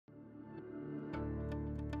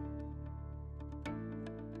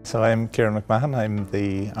So I'm Kieran McMahon, I'm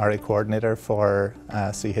the RA coordinator for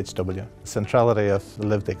CHW. Centrality of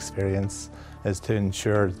lived experience is to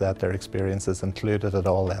ensure that their experience is included at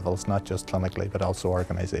all levels, not just clinically but also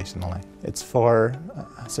organisationally. It's for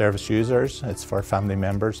service users, it's for family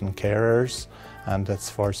members and carers, and it's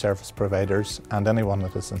for service providers and anyone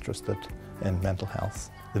that is interested in mental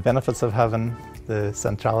health. The benefits of having the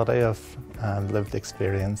centrality of lived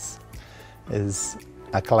experience is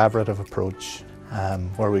a collaborative approach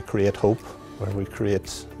where we create hope, where we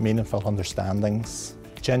create meaningful understandings,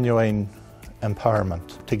 genuine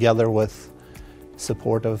empowerment, together with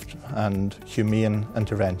supportive and humane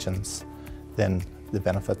interventions. Then the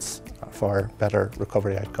benefits for better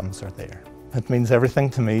recovery outcomes are there. It means everything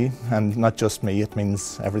to me, and not just me, it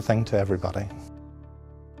means everything to everybody.